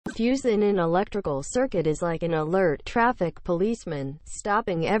fuse in an electrical circuit is like an alert traffic policeman,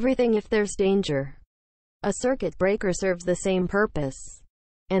 stopping everything if there's danger. A circuit breaker serves the same purpose,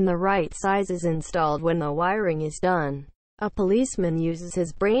 and the right size is installed when the wiring is done. A policeman uses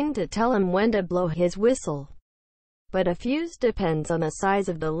his brain to tell him when to blow his whistle. But a fuse depends on the size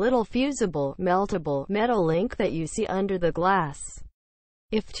of the little fusible, meltable, metal link that you see under the glass.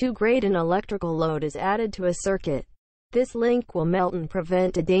 If too great an electrical load is added to a circuit, this link will melt and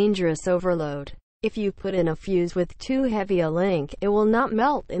prevent a dangerous overload. If you put in a fuse with too heavy a link, it will not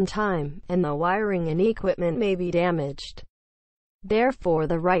melt in time, and the wiring and equipment may be damaged. Therefore,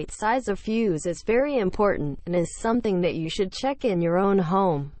 the right size of fuse is very important, and is something that you should check in your own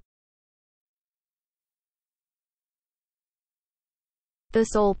home. The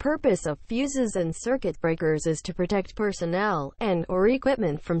sole purpose of fuses and circuit breakers is to protect personnel and/or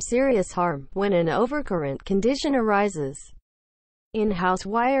equipment from serious harm when an overcurrent condition arises. In house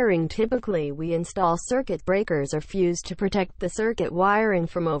wiring, typically we install circuit breakers or fuse to protect the circuit wiring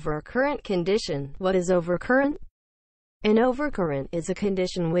from overcurrent condition. What is overcurrent? An overcurrent is a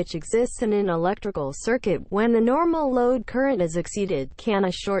condition which exists in an electrical circuit when the normal load current is exceeded. Can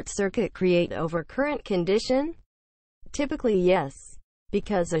a short circuit create overcurrent condition? Typically yes,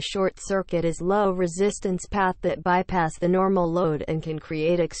 because a short circuit is low resistance path that bypass the normal load and can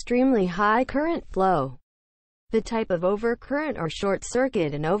create extremely high current flow. The type of overcurrent or short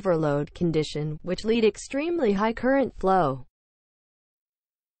circuit and overload condition, which lead extremely high current flow.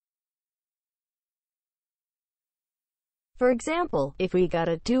 For example, if we got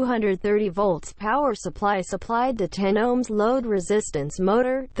a 230 volts power supply supplied to 10 ohms load resistance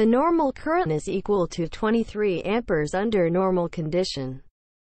motor, the normal current is equal to 23 amperes under normal condition.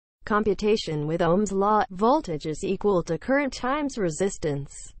 Computation with Ohm's law, voltage is equal to current times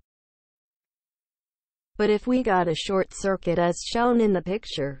resistance. But if we got a short circuit as shown in the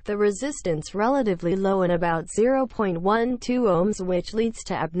picture, the resistance relatively low and about 0.12 ohms, which leads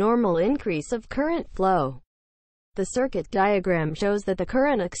to abnormal increase of current flow. The circuit diagram shows that the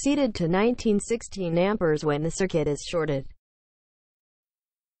current exceeded to 1916 amperes when the circuit is shorted.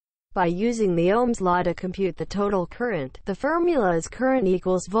 By using the Ohm's law to compute the total current, the formula is current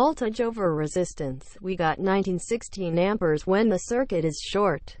equals voltage over resistance. We got 1916 amperes when the circuit is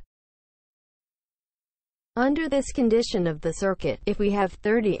short. Under this condition of the circuit, if we have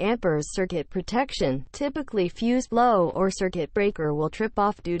 30 amperes circuit protection, typically fuse blow or circuit breaker will trip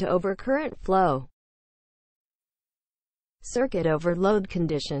off due to overcurrent flow. Circuit overload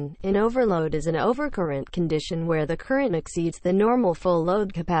condition. An overload is an overcurrent condition where the current exceeds the normal full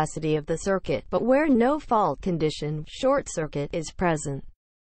load capacity of the circuit, but where no fault condition, short circuit, is present.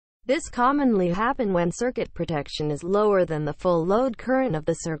 This commonly happens when circuit protection is lower than the full load current of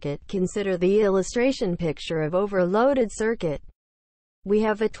the circuit. Consider the illustration picture of overloaded circuit. We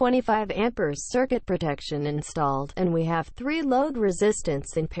have a 25 amperes circuit protection installed, and we have 3 load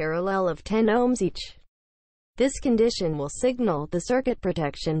resistance in parallel of 10 ohms each. This condition will signal the circuit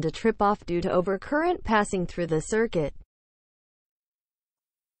protection to trip off due to overcurrent passing through the circuit.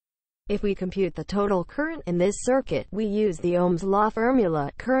 If we compute the total current in this circuit, we use the Ohm's law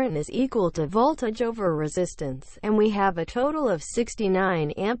formula. Current is equal to voltage over resistance, and we have a total of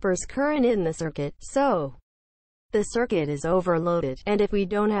 69 amperes current in the circuit, so the circuit is overloaded, and if we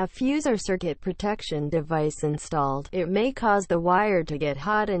don't have fuse or circuit protection device installed, it may cause the wire to get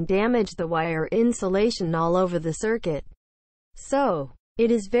hot and damage the wire insulation all over the circuit. So,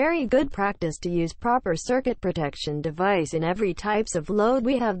 it is very good practice to use proper circuit protection device in every types of load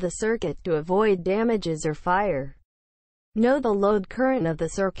we have the circuit to avoid damages or fire. Know the load current of the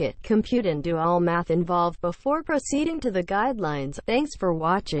circuit. Compute and do all math involved before proceeding to the guidelines. Thanks for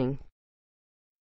watching.